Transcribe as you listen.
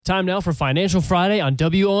Time now for Financial Friday on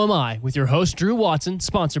WOMI with your host, Drew Watson,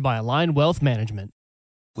 sponsored by Aligned Wealth Management.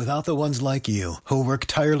 Without the ones like you, who work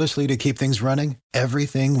tirelessly to keep things running,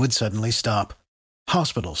 everything would suddenly stop.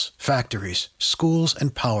 Hospitals, factories, schools,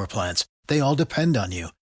 and power plants, they all depend on you.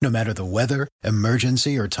 No matter the weather,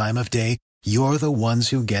 emergency, or time of day, you're the ones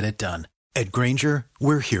who get it done. At Grainger,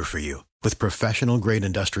 we're here for you with professional-grade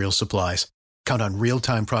industrial supplies. Count on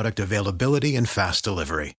real-time product availability and fast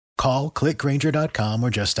delivery. Call, clickgrainger.com, or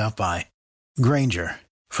just stop by. Grainger,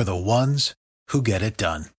 for the ones who get it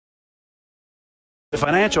done. The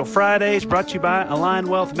Financial Fridays brought to you by Aligned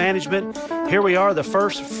Wealth Management. Here we are, the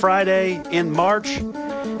first Friday in March.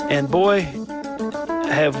 And boy,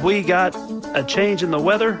 have we got a change in the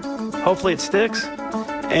weather. Hopefully it sticks.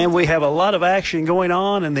 And we have a lot of action going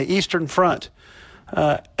on in the Eastern Front.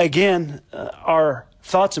 Our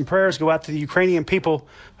thoughts and prayers go out to the Ukrainian people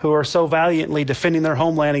who are so valiantly defending their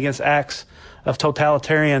homeland against acts of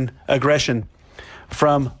totalitarian aggression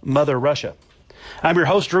from Mother Russia. I'm your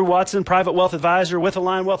host, Drew Watson, private wealth advisor with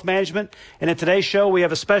Aligned Wealth Management. And in today's show, we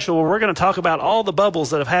have a special where we're going to talk about all the bubbles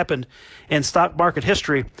that have happened in stock market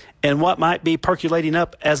history and what might be percolating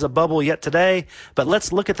up as a bubble yet today. But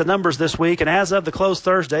let's look at the numbers this week. And as of the close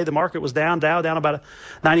Thursday, the market was down, Dow down about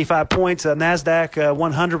 95 points. NASDAQ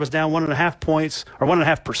 100 was down 1.5 points, or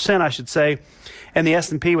 1.5%, I should say. And the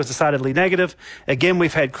S&P was decidedly negative. Again,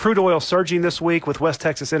 we've had crude oil surging this week with West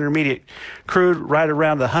Texas Intermediate crude right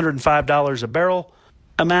around the $105 a barrel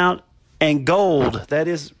amount. And gold, that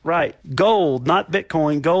is right, gold, not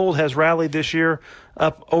Bitcoin, gold has rallied this year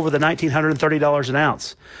up over the $1,930 an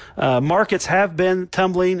ounce. Markets have been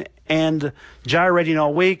tumbling and gyrating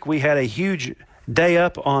all week. We had a huge day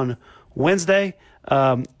up on Wednesday.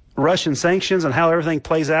 Russian sanctions and how everything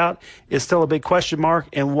plays out is still a big question mark,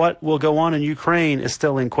 and what will go on in Ukraine is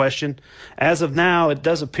still in question. As of now, it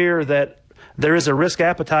does appear that there is a risk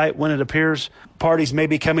appetite when it appears parties may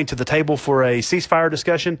be coming to the table for a ceasefire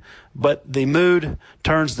discussion, but the mood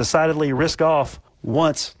turns decidedly risk off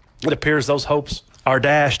once it appears those hopes are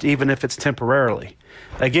dashed, even if it's temporarily.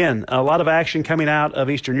 Again, a lot of action coming out of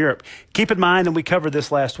Eastern Europe. Keep in mind, and we covered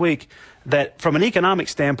this last week, that from an economic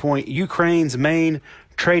standpoint, Ukraine's main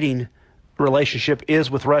trading relationship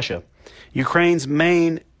is with Russia. Ukraine's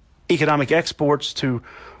main economic exports to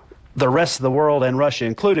the rest of the world, and Russia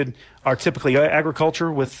included, are typically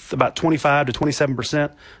agriculture, with about 25 to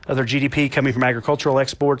 27% of their GDP coming from agricultural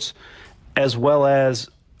exports, as well as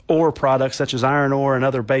ore products such as iron ore and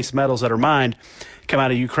other base metals that are mined come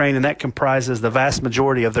out of Ukraine, and that comprises the vast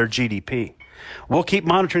majority of their GDP. We'll keep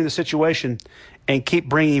monitoring the situation and keep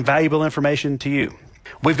bringing valuable information to you.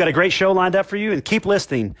 We've got a great show lined up for you, and keep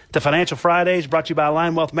listening to Financial Fridays brought to you by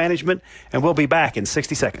Aligned Wealth Management, and we'll be back in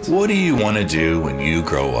 60 seconds. What do you want to do when you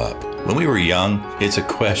grow up? When we were young, it's a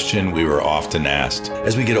question we were often asked.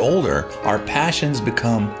 As we get older, our passions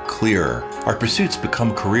become clearer, our pursuits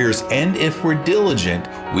become careers, and if we're diligent,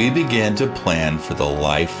 we begin to plan for the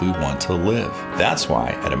life we want to live. That's why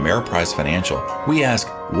at Ameriprise Financial, we ask,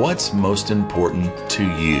 what's most important to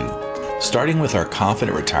you? Starting with our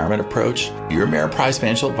Confident Retirement approach, your Ameriprise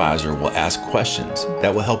Financial Advisor will ask questions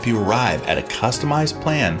that will help you arrive at a customized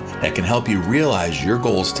plan that can help you realize your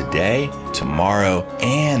goals today, tomorrow,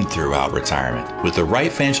 and throughout retirement. With the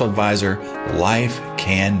right financial advisor, life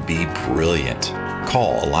can be brilliant.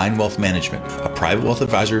 Call Aligned Wealth Management, a private wealth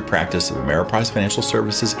advisory practice of Ameriprise Financial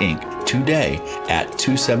Services, Inc., today at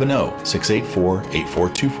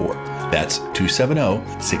 270-684-8424. That's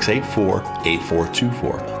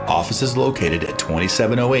 270-684-8424. Office is located at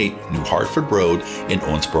 2708 New Hartford Road in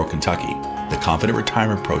Owensboro, Kentucky. The Confident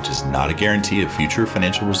Retirement approach is not a guarantee of future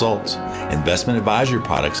financial results. Investment advisory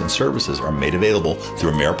products and services are made available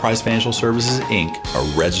through Ameriprise Financial Services, Inc., a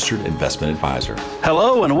registered investment advisor.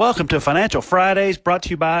 Hello and welcome to Financial Fridays brought to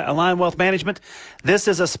you by Aligned Wealth Management. This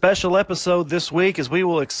is a special episode this week as we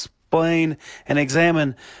will explain and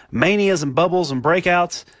examine manias and bubbles and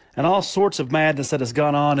breakouts and all sorts of madness that has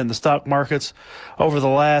gone on in the stock markets over the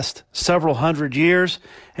last several hundred years.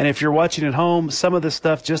 And if you're watching at home, some of this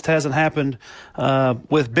stuff just hasn't happened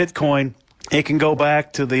with Bitcoin. It can go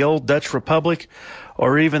back to the old Dutch Republic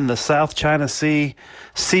or even the South China Sea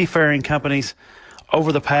seafaring companies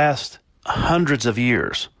over the past hundreds of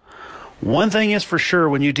years. One thing is for sure,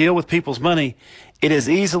 when you deal with people's money, it is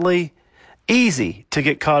easy to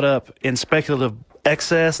get caught up in speculative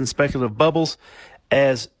excess and speculative bubbles,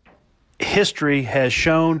 as history has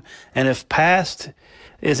shown. And if past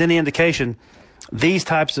is any indication, these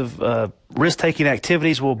types of risk-taking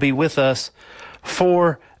activities will be with us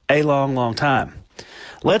for a long, long time.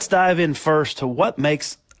 Let's dive in first to what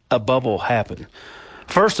makes a bubble happen.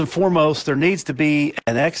 First and foremost, there needs to be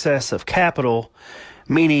an excess of capital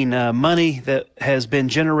meaning money that has been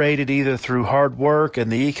generated either through hard work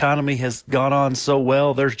and the economy has gone on so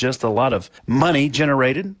well, there's just a lot of money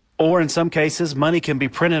generated. Or in some cases, money can be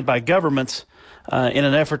printed by governments in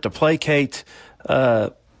an effort to placate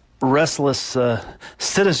restless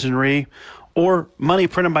citizenry, or money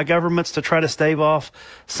printed by governments to try to stave off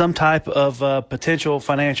some type of potential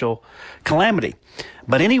financial calamity.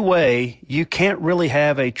 But anyway, you can't really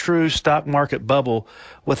have a true stock market bubble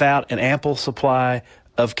without an ample supply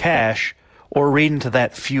of cash or reading to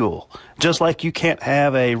that fuel. Just like you can't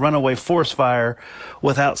have a runaway forest fire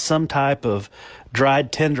without some type of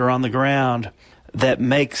dried tinder on the ground that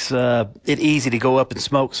makes it easy to go up in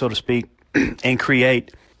smoke, so to speak, and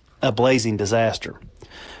create a blazing disaster.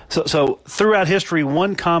 So throughout history,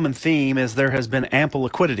 one common theme is there has been ample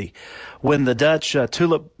liquidity. When the Dutch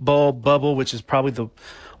tulip bulb bubble, which is probably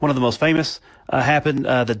one of the most famous, happened,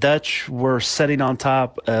 the Dutch were sitting on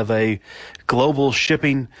top of a global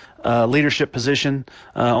shipping leadership position,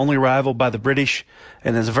 only rivaled by the British.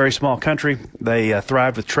 And as a very small country, they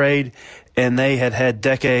thrived with trade, and they had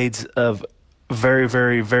decades of very,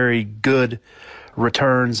 very, very good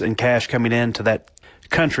returns and cash coming into that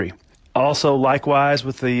country. Also, likewise,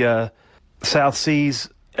 with the South Seas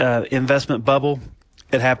investment bubble,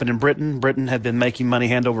 it happened in Britain. Britain had been making money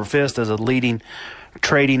hand over fist as a leading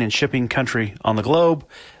trading and shipping country on the globe.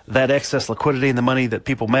 That excess liquidity and the money that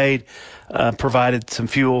people made provided some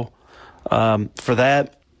fuel for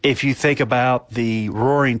that. If you think about the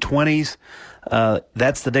Roaring '20s,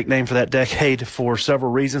 that's the nickname for that decade for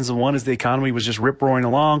several reasons. And one is the economy was just rip-roaring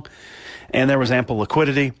along, and there was ample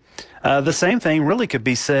liquidity. The same thing really could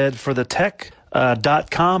be said for the tech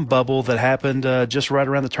 .com bubble that happened just right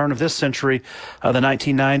around the turn of this century. The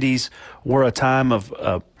 1990s were a time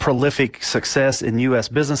of prolific success in U.S.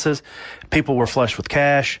 businesses. People were flush with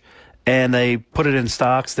cash, and they put it in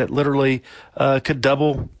stocks that literally could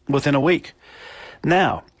double within a week.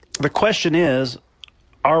 Now, the question is,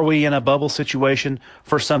 are we in a bubble situation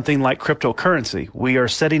for something like cryptocurrency? We are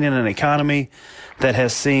sitting in an economy that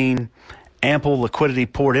has seen ample liquidity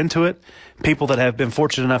poured into it. People that have been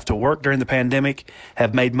fortunate enough to work during the pandemic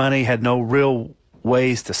have made money, had no real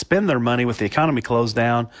ways to spend their money with the economy closed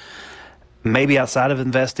down, maybe outside of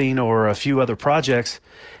investing or a few other projects.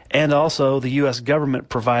 And also the U.S. government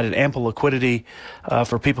provided ample liquidity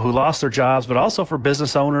for people who lost their jobs, but also for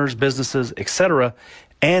business owners, businesses, etc.,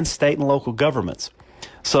 and state and local governments.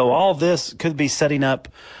 So all this could be setting up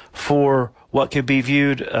for what could be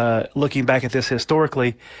viewed, looking back at this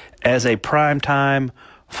historically, as a prime time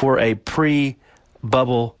for a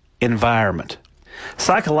pre-bubble environment.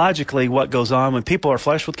 Psychologically, what goes on when people are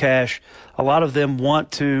flush with cash, a lot of them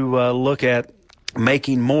want to look at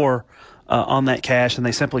making more on that cash than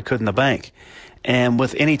they simply could in the bank. And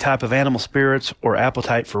with any type of animal spirits or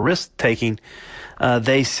appetite for risk-taking,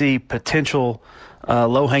 they see potential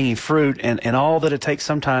low-hanging fruit, and all that it takes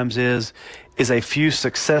sometimes is a few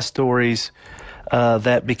success stories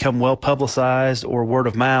that become well-publicized or word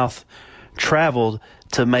of mouth traveled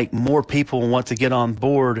to make more people want to get on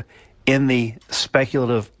board in the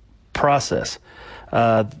speculative process.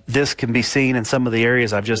 This can be seen in some of the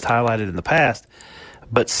areas I've just highlighted in the past,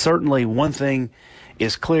 but certainly one thing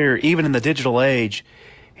is clear, even in the digital age,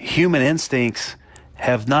 human instincts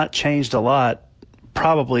have not changed a lot,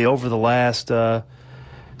 probably over the last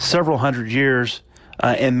several hundred years,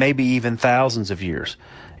 and maybe even thousands of years.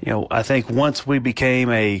 You know, I think once we became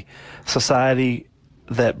a society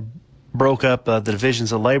that broke up the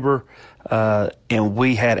divisions of labor, and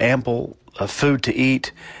we had ample food to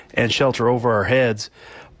eat and shelter over our heads,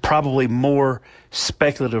 probably more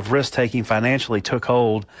speculative risk-taking financially took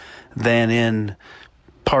hold than in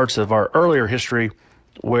parts of our earlier history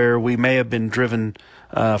where we may have been driven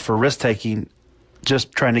for risk-taking,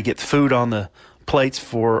 just trying to get food on the plates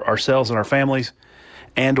for ourselves and our families,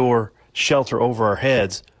 and or shelter over our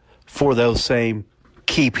heads for those same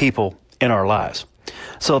key people in our lives.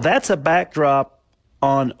 So that's a backdrop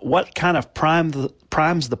on what kind of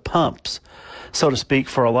primes the pumps, so to speak,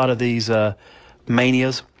 for a lot of these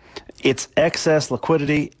manias. It's excess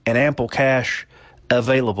liquidity and ample cash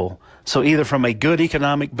available. So either from a good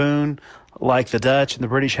economic boon like the Dutch and the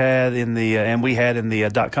British had and we had in the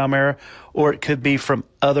 .com era, or it could be from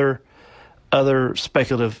other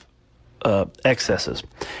speculative excesses.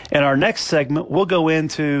 In our next segment, we'll go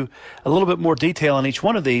into a little bit more detail on each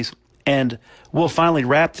one of these, and we'll finally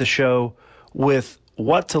wrap the show with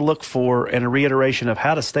what to look for and a reiteration of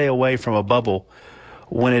how to stay away from a bubble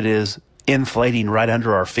when it is inflating right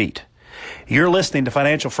under our feet. You're listening to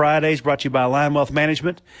Financial Fridays, brought to you by Lion Wealth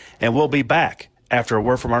Management, and we'll be back after a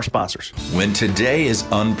word from our sponsors. When today is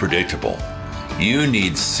unpredictable, You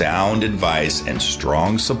need sound advice and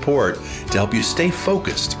strong support to help you stay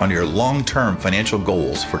focused on your long-term financial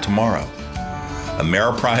goals for tomorrow.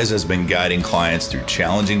 Ameriprise has been guiding clients through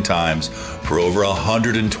challenging times for over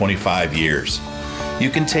 125 years. You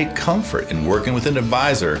can take comfort in working with an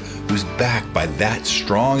advisor who's backed by that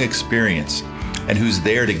strong experience and who's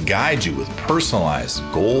there to guide you with personalized,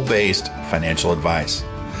 goal-based financial advice.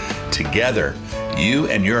 Together, you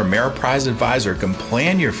and your Ameriprise advisor can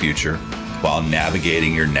plan your future while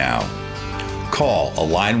navigating your now. Call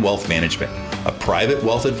Align Wealth Management, a private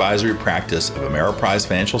wealth advisory practice of Ameriprise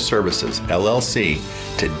Financial Services, LLC,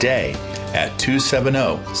 today at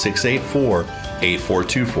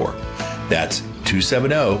 270-684-8424. That's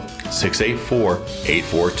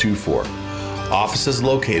 270-684-8424. Offices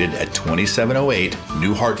located at 2708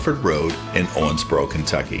 New Hartford Road in Owensboro,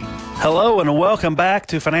 Kentucky. Hello and welcome back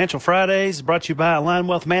to Financial Fridays, brought to you by Align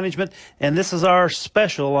Wealth Management. And this is our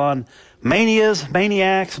special on manias,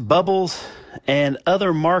 maniacs, bubbles, and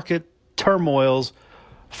other market turmoils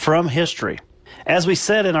from history. As we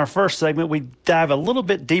said in our first segment, we dive a little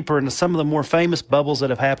bit deeper into some of the more famous bubbles that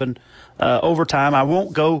have happened over time. I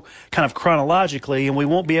won't go kind of chronologically, and we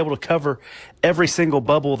won't be able to cover every single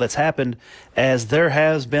bubble that's happened, as there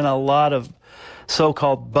has been a lot of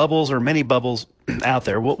so-called bubbles or mini bubbles out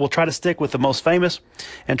there. We'll try to stick with the most famous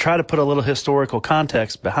and try to put a little historical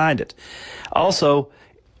context behind it. Also,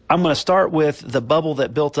 I'm going to start with the bubble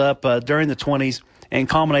that built up during the 20s and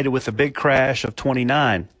culminated with the big crash of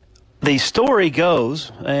 29. The story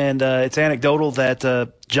goes, and it's anecdotal,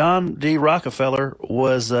 that John D. Rockefeller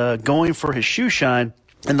was going for his shoe shine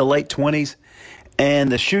in the late 20s,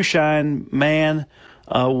 and the shoe shine man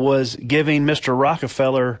was giving Mr.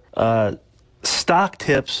 Rockefeller stock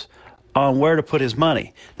tips on where to put his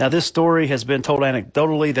money. Now, this story has been told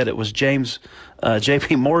anecdotally that it was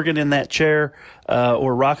J.P. Morgan in that chair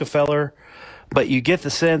or Rockefeller, but you get the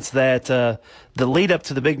sense that the lead up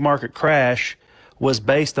to the big market crash was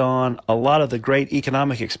based on a lot of the great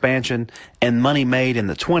economic expansion and money made in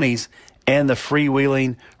the 20s and the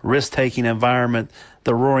freewheeling, risk-taking environment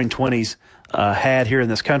the Roaring 20s had here in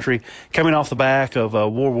this country. Coming off the back of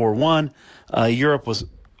World War I, Europe was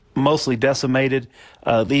mostly decimated.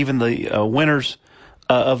 Even the winners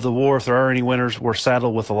of the war, if there are any winners, were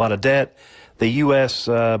saddled with a lot of debt. The U.S.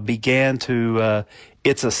 began to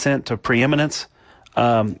its ascent to preeminence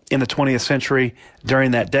in the 20th century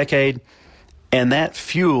during that decade, and that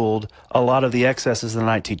fueled a lot of the excesses in the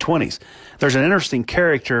 1920s. There's an interesting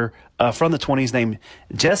character from the 20s named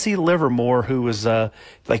Jesse Livermore, who was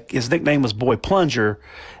like his nickname was Boy Plunger,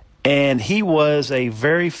 and he was a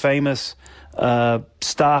very famous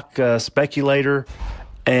stock speculator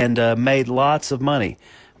and made lots of money.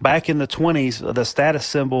 Back in the 20s, the status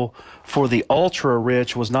symbol for the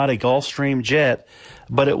ultra-rich was not a Gulfstream jet,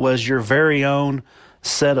 but it was your very own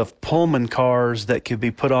set of Pullman cars that could be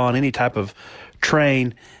put on any type of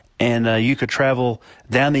train, and you could travel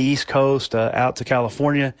down the East Coast out to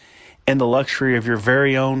California in the luxury of your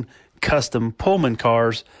very own custom Pullman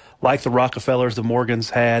cars, like the Rockefellers, the Morgans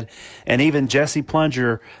had. And even Jesse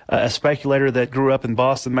Plunger, a speculator that grew up in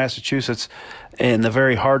Boston, Massachusetts, in the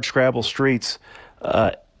very hard-scrabble streets,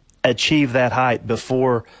 achieved that height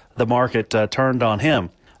before the market turned on him.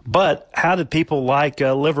 But how did people like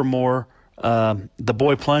Livermore, the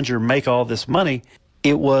Boy Plunger, make all this money?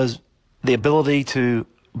 It was the ability to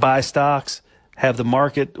buy stocks, have the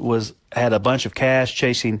market had a bunch of cash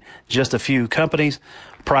chasing just a few companies.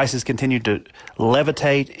 Prices continued to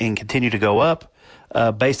levitate and continue to go up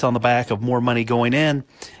based on the back of more money going in.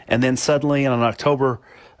 And then suddenly on an October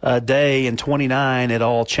day in 29, it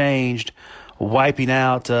all changed, wiping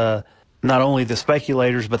out not only the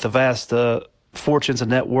speculators, but the vast fortunes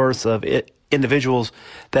and net worths of individuals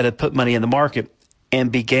that had put money in the market,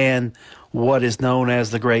 and began what is known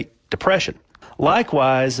as the Great Depression.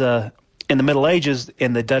 Likewise, in the Middle Ages,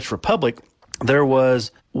 in the Dutch Republic, there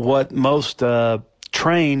was what most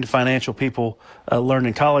trained financial people learned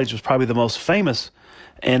in college was probably the most famous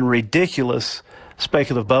and ridiculous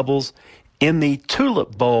speculative bubbles in the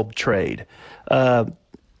tulip bulb trade.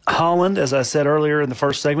 Holland, as I said earlier in the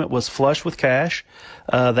first segment, was flush with cash.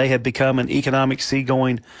 They had become an economic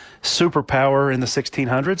seagoing superpower in the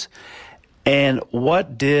 1600s. And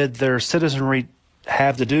what did their citizenry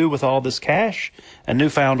have to do with all this cash and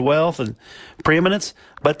newfound wealth and preeminence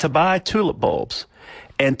but to buy tulip bulbs?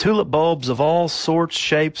 And tulip bulbs of all sorts,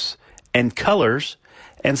 shapes, and colors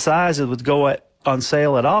and sizes would go on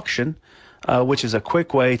sale at auction, which is a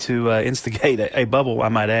quick way to instigate a bubble, I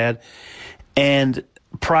might add. And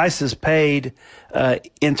prices paid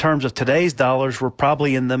in terms of today's dollars were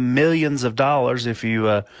probably in the millions of dollars, if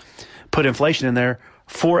you put inflation in there,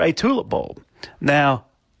 for a tulip bulb. Now,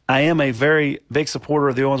 I am a very big supporter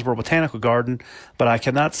of the Owensboro Botanical Garden, but I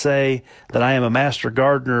cannot say that I am a master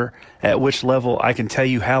gardener at which level I can tell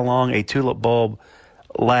you how long a tulip bulb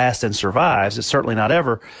lasts and survives. It's certainly not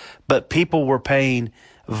ever, but people were paying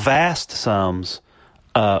vast sums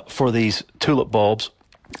for these tulip bulbs.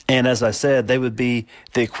 And as I said, they would be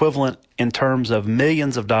the equivalent in terms of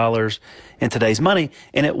millions of dollars in today's money.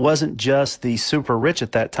 And it wasn't just the super rich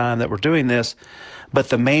at that time that were doing this, but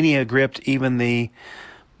the mania gripped even the,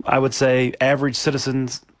 I would say, average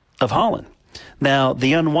citizens of Holland. Now,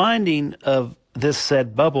 the unwinding of this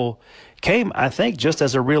said bubble came, I think, just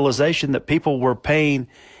as a realization that people were paying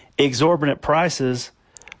exorbitant prices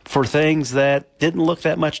for things that didn't look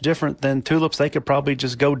that much different than tulips they could probably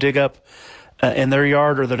just go dig up in their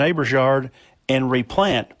yard or their neighbor's yard and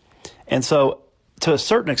replant. And so, to a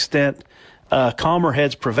certain extent, calmer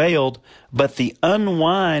heads prevailed, but the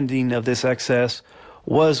unwinding of this excess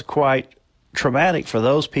was quite traumatic for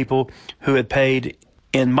those people who had paid,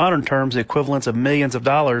 in modern terms, the equivalents of millions of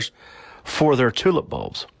dollars for their tulip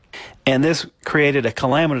bulbs. And this created a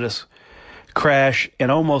calamitous crash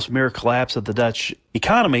and almost mere collapse of the Dutch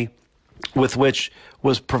economy, with which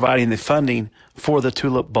was providing the funding for the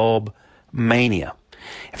tulip bulb mania.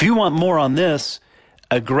 If you want more on this,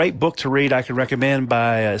 a great book to read I can recommend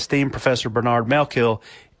by esteemed Professor Bernard Malkiel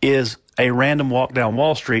is A Random Walk Down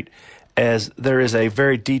Wall Street, as there is a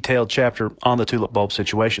very detailed chapter on the tulip bulb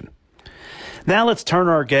situation. Now let's turn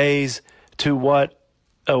our gaze to what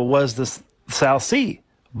was the South Sea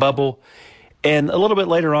bubble. And a little bit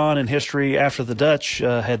later on in history, after the Dutch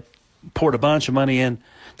had poured a bunch of money in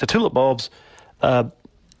to tulip bulbs,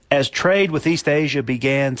 as trade with East Asia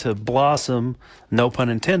began to blossom, no pun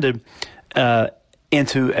intended,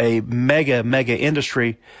 into a mega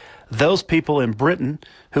industry, those people in Britain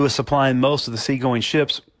who was supplying most of the seagoing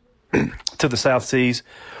ships to the South Seas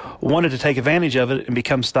wanted to take advantage of it and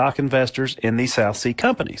become stock investors in these South Sea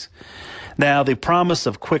companies. Now, the promise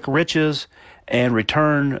of quick riches and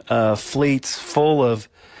return fleets full of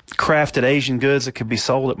crafted Asian goods that could be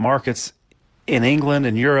sold at markets in England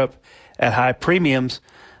and Europe at high premiums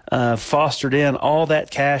fostered in all that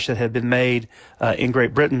cash that had been made in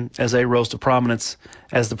Great Britain as they rose to prominence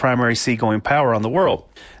as the primary seagoing power on the world.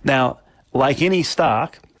 Now, like any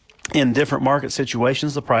stock, in different market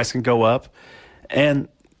situations, the price can go up. And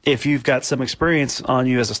if you've got some experience on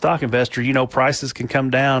you as a stock investor, you know prices can come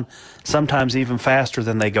down sometimes even faster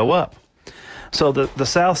than they go up. So the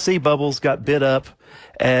South Sea bubbles got bid up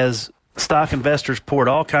as stock investors poured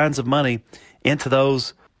all kinds of money into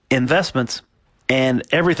those investments, and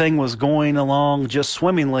everything was going along just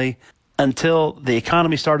swimmingly until the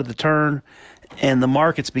economy started to turn and the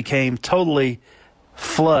markets became totally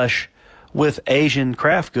flush with Asian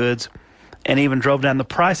craft goods, and even drove down the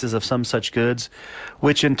prices of some such goods,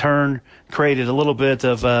 which in turn created a little bit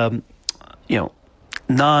of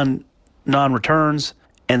non-returns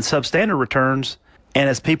and substandard returns. And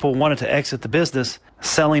as people wanted to exit the business,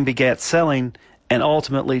 selling begat selling, and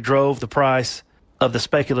ultimately drove the price of the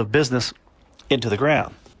speculative business into the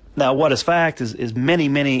ground. Now, what is fact is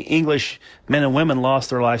many English men and women lost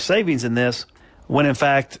their life savings in this, when in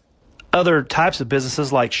fact other types of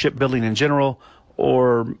businesses like shipbuilding in general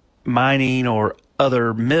or mining or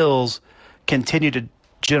other mills continue to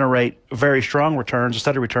generate very strong returns,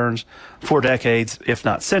 steady returns for decades, if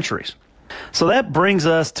not centuries. So that brings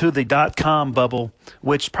us to the dot-com bubble,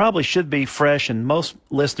 which probably should be fresh in most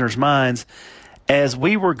listeners' minds, as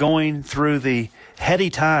we were going through the heady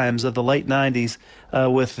times of the late 90s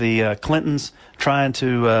with the Clintons trying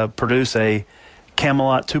to produce a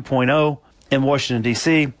Camelot 2.0 in Washington,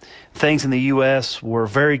 D.C. Things in the U.S. were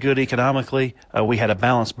very good economically. We had a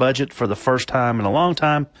balanced budget for the first time in a long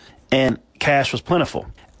time, and cash was plentiful.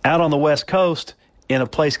 Out on the West Coast, in a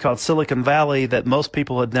place called Silicon Valley that most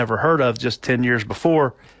people had never heard of just 10 years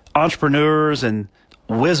before, entrepreneurs and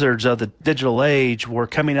wizards of the digital age were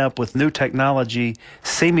coming up with new technology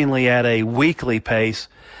seemingly at a weekly pace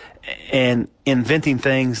and inventing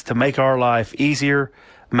things to make our life easier,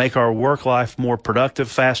 make our work life more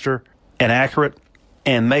productive, faster, and accurate,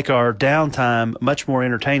 and make our downtime much more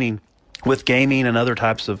entertaining with gaming and other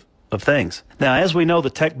types of things. Now, as we know, the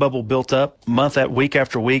tech bubble built up week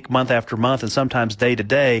after week, month after month, and sometimes day to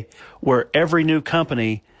day, where every new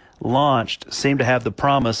company launched seemed to have the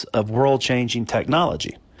promise of world-changing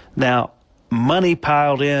technology. Now, money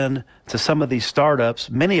piled in to some of these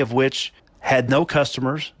startups, many of which had no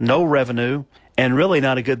customers, no revenue, and really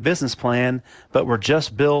not a good business plan, but were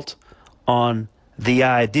just built on the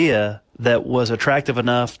idea that was attractive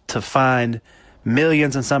enough to find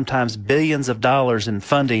millions and sometimes billions of dollars in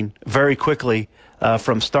funding very quickly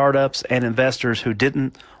from startups and investors who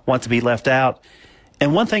didn't want to be left out.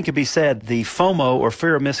 And one thing could be said, the FOMO, or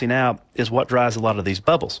fear of missing out, is what drives a lot of these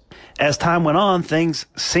bubbles. As time went on, things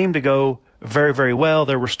seemed to go very, very well.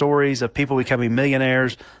 There were stories of people becoming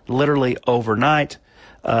millionaires literally overnight.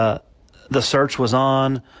 The search was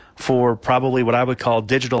on for probably what I would call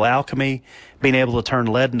digital alchemy, being able to turn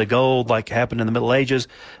lead into gold like happened in the Middle Ages.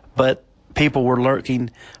 But people were looking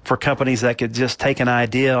for companies that could just take an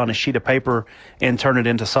idea on a sheet of paper and turn it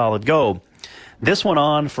into solid gold. This went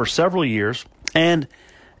on for several years, and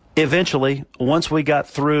eventually, once we got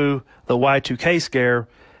through the Y2K scare,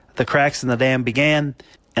 the cracks in the dam began,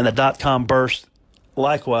 and the dot-com burst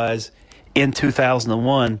likewise in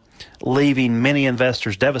 2001, leaving many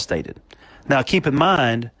investors devastated. Now, keep in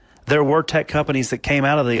mind, there were tech companies that came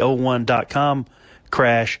out of the 01 dot-com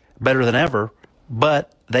crash better than ever,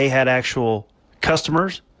 but they had actual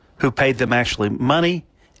customers who paid them actually money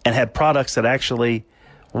and had products that actually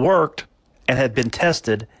worked and had been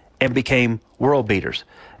tested and became world beaters.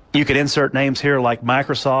 You could insert names here like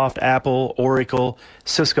Microsoft, Apple, Oracle,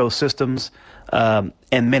 Cisco Systems, and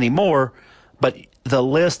many more, but the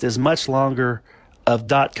list is much longer of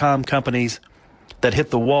dot-com companies that hit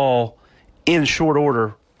the wall in short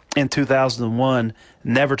order in 2001,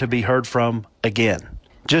 never to be heard from again.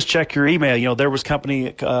 Just check your email. There was a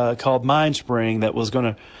company called MindSpring that was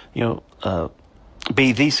going to,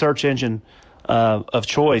 be the search engine of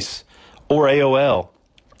choice, or AOL.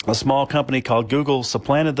 A small company called Google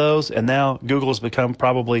supplanted those, and now Google has become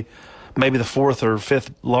probably maybe the fourth or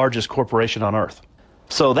fifth largest corporation on earth.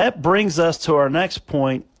 So that brings us to our next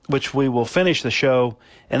point, which we will finish the show,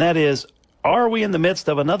 and that is, are we in the midst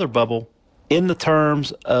of another bubble in the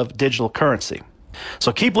terms of digital currency?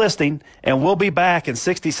 So keep listening, and we'll be back in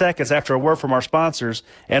 60 seconds after a word from our sponsors.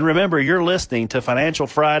 And remember, you're listening to Financial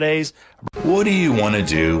Fridays. What do you want to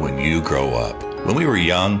do when you grow up? When we were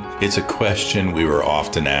young, it's a question we were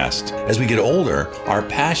often asked. As we get older, our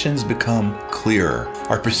passions become clearer,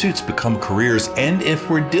 our pursuits become careers, and if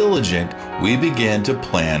we're diligent, we begin to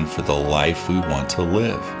plan for the life we want to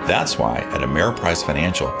live. That's why at Ameriprise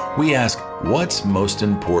Financial, we ask, what's most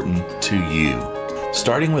important to you?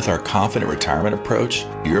 Starting with our confident retirement approach,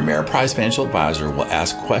 your Ameriprise Financial Advisor will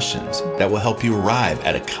ask questions that will help you arrive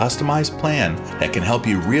at a customized plan that can help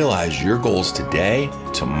you realize your goals today,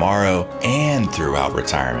 tomorrow, and throughout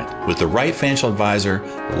retirement. With the right financial advisor,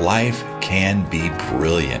 life can be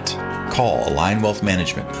brilliant. Call Align Wealth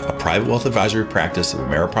Management, a private wealth advisory practice of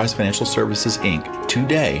Ameriprise Financial Services, Inc.,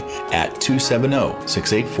 today at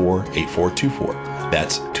 270-684-8424.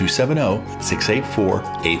 That's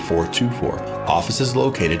 270-684-8424. Office is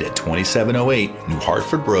located at 2708 New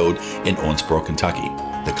Hartford Road in Owensboro, Kentucky.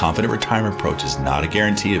 The Confident Retirement Approach is not a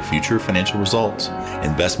guarantee of future financial results.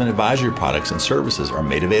 Investment advisory products and services are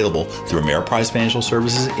made available through Ameriprise Financial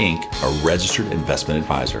Services, Inc., a registered investment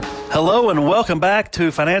advisor. Hello and welcome back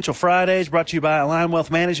to Financial Fridays, brought to you by Align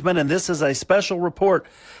Wealth Management. And this is a special report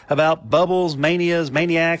about bubbles, manias,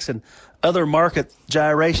 maniacs, and other market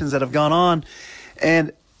gyrations that have gone on.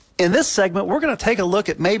 And in this segment, we're going to take a look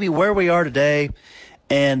at maybe where we are today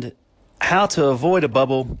and how to avoid a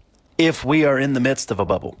bubble if we are in the midst of a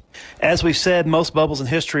bubble. As we've said, most bubbles in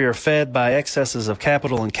history are fed by excesses of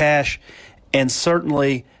capital and cash, and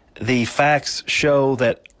certainly the facts show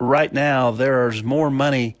that right now there's more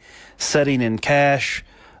money sitting in cash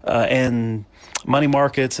and money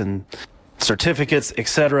markets and certificates,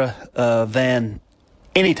 etc., than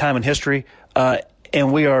any time in history.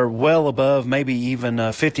 And we are well above maybe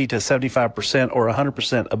even 50 to 75% or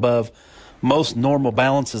 100% above most normal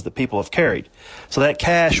balances that people have carried. So that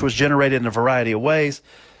cash was generated in a variety of ways,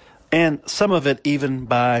 and some of it even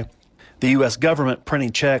by the U.S. government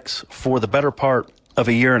printing checks for the better part of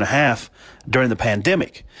a year and a half during the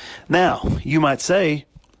pandemic. Now, you might say,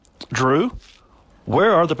 Drew,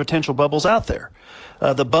 where are the potential bubbles out there?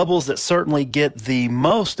 The bubbles that certainly get the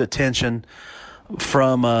most attention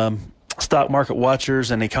from stock market watchers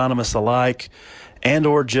and economists alike, and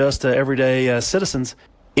or just everyday citizens,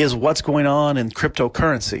 is what's going on in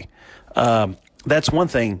cryptocurrency. That's one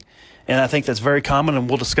thing, and I think that's very common, and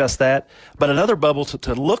we'll discuss that. But another bubble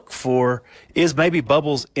to look for is maybe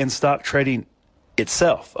bubbles in stock trading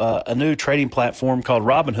itself. A new trading platform called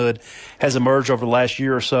Robinhood has emerged over the last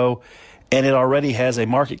year or so, and it already has a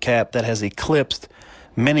market cap that has eclipsed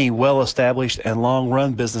many well-established and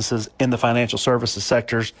long-run businesses in the financial services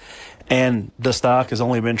sectors. And the stock has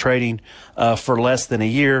only been trading for less than a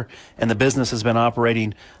year, and the business has been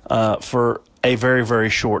operating for a very, very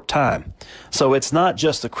short time. So it's not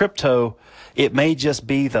just the crypto. It may just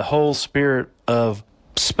be the whole spirit of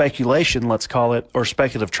speculation, let's call it, or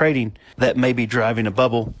speculative trading that may be driving a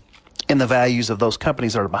bubble in the values of those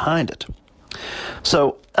companies that are behind it.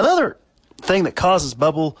 So another thing that causes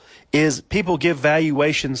bubble is people give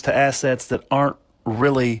valuations to assets that aren't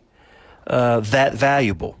really that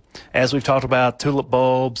valuable. As we've talked about, tulip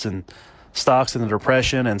bulbs and stocks in the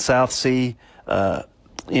Depression and South Sea,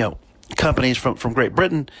 companies from Great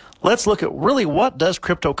Britain. Let's look at really what does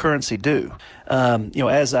cryptocurrency do.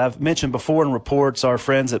 As I've mentioned before in reports, our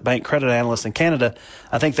friends at Bank Credit Analysts in Canada,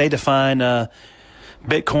 I think they define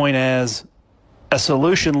Bitcoin as a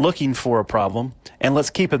solution looking for a problem. And let's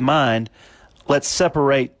keep in mind, let's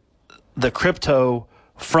separate the crypto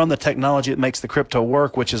from the technology that makes the crypto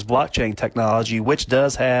work, which is blockchain technology, which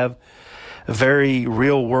does have a very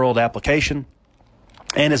real world application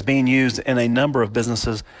and is being used in a number of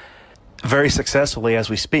businesses very successfully as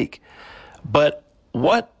we speak. But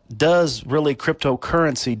what does really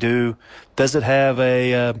cryptocurrency do? Does it have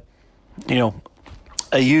a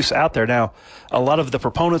use out there? Now, a lot of the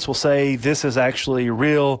proponents will say this is actually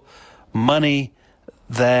real money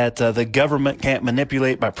that the government can't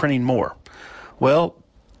manipulate by printing more. Well,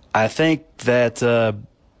 I think that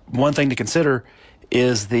one thing to consider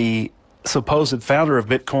is the supposed founder of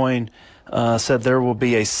Bitcoin said there will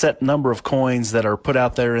be a set number of coins that are put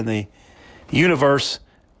out there in the universe,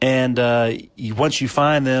 and once you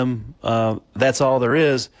find them, that's all there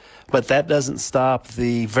is. But that doesn't stop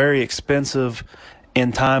the very expensive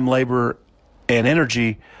in time, labor, and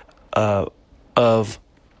energy of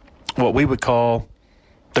what we would call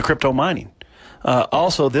the crypto mining.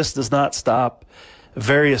 Also, this does not stop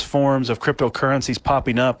various forms of cryptocurrencies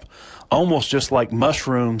popping up almost just like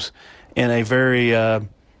mushrooms in a very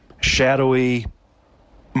shadowy,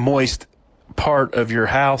 moist part of your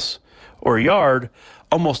house or yard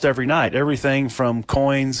almost every night. Everything from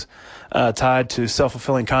coins tied to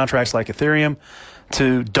self-fulfilling contracts like Ethereum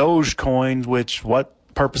to Dogecoin, which what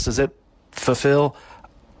purpose does it fulfill?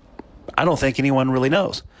 I don't think anyone really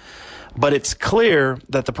knows. But it's clear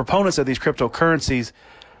that the proponents of these cryptocurrencies,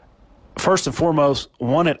 first and foremost,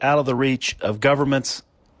 want it out of the reach of governments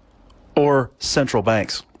or central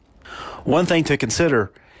banks. One thing to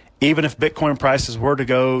consider, even if Bitcoin prices were to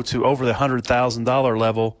go to over the $100,000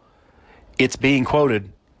 level, it's being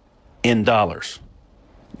quoted in dollars,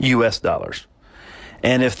 US dollars.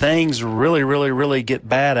 And if things really, really, really get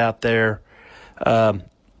bad out there, and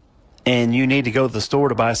you need to go to the store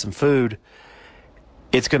to buy some food,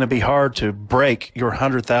 it's going to be hard to break your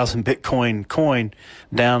 100,000 Bitcoin coin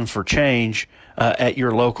down for change at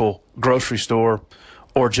your local grocery store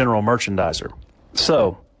or general merchandiser.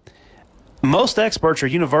 So most experts are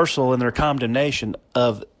universal in their condemnation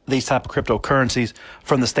of these type of cryptocurrencies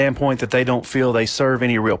from the standpoint that they don't feel they serve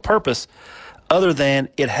any real purpose other than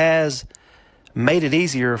it has made it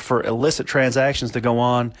easier for illicit transactions to go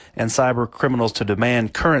on and cyber criminals to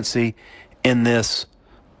demand currency in this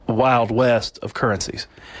wild west of currencies.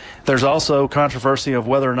 There's also controversy of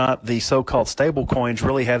whether or not the so-called stable coins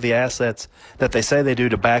really have the assets that they say they do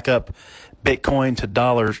to back up Bitcoin to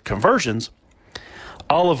dollar conversions,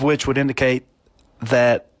 all of which would indicate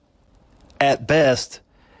that at best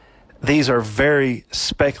these are very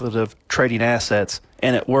speculative trading assets,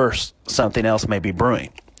 and at worst something else may be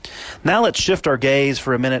brewing. Now let's shift our gaze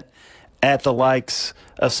for a minute at the likes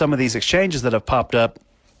of some of these exchanges that have popped up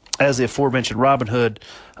as the aforementioned Robinhood,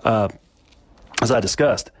 as I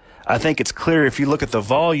discussed. I think it's clear if you look at the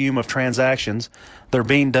volume of transactions, they're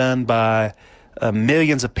being done by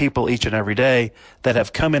millions of people each and every day that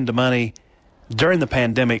have come into money during the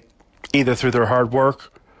pandemic, either through their hard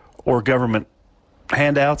work or government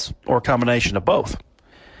handouts or a combination of both.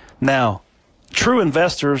 Now, true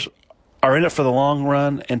investors are in it for the long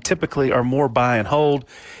run and typically are more buy and hold.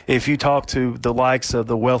 If you talk to the likes of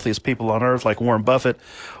the wealthiest people on earth like Warren Buffett,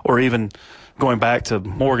 or even going back to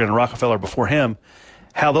Morgan and Rockefeller before him,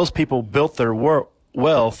 how those people built their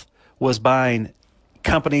wealth was buying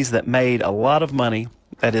companies that made a lot of money,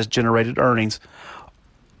 that is generated earnings,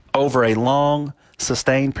 over a long,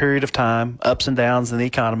 sustained period of time, ups and downs in the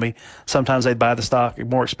economy. Sometimes they'd buy the stock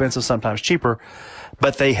more expensive, sometimes cheaper,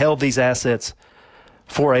 but they held these assets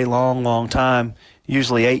for a long, long time,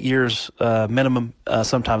 usually 8 years minimum,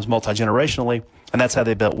 sometimes multi-generationally, and that's how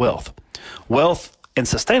they built wealth. Wealth and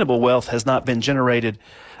sustainable wealth has not been generated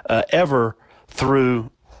ever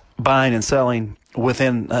through buying and selling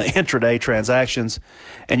within intraday transactions,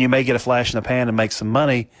 and you may get a flash in the pan and make some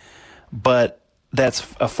money, but that's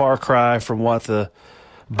a far cry from what the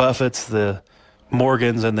Buffetts, the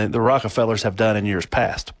Morgans, and the Rockefellers have done in years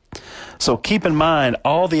past. So keep in mind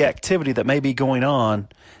all the activity that may be going on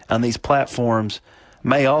these platforms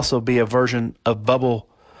may also be a version of bubble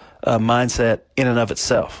mindset in and of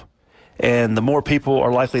itself. And the more people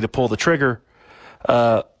are likely to pull the trigger,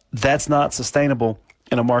 that's not sustainable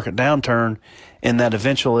in a market downturn, in that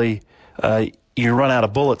eventually you run out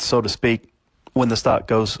of bullets, so to speak, when the stock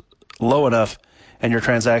goes low enough and your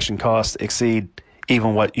transaction costs exceed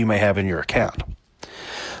even what you may have in your account.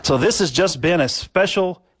 So this has just been a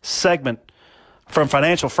special segment from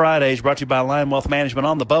Financial Fridays, brought to you by Align Wealth Management,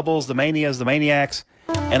 on the bubbles, the manias, the maniacs,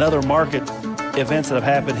 and other market events that have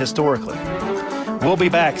happened historically. We'll be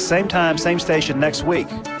back same time, same station next week.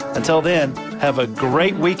 Until then, have a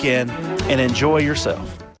great weekend and enjoy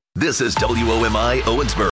yourself. This is WOMI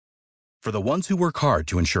Owensboro. For the ones who work hard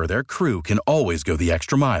to ensure their crew can always go the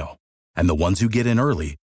extra mile, and the ones who get in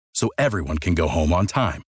early so everyone can go home on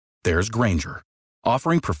time, there's Grainger,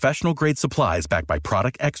 offering professional-grade supplies backed by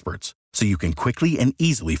product experts so you can quickly and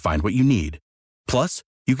easily find what you need. Plus,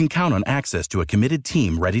 you can count on access to a committed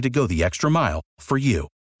team ready to go the extra mile for you.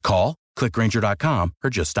 Call, click Grainger.com, or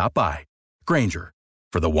just stop by. Grainger,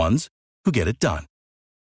 for the ones who get it done.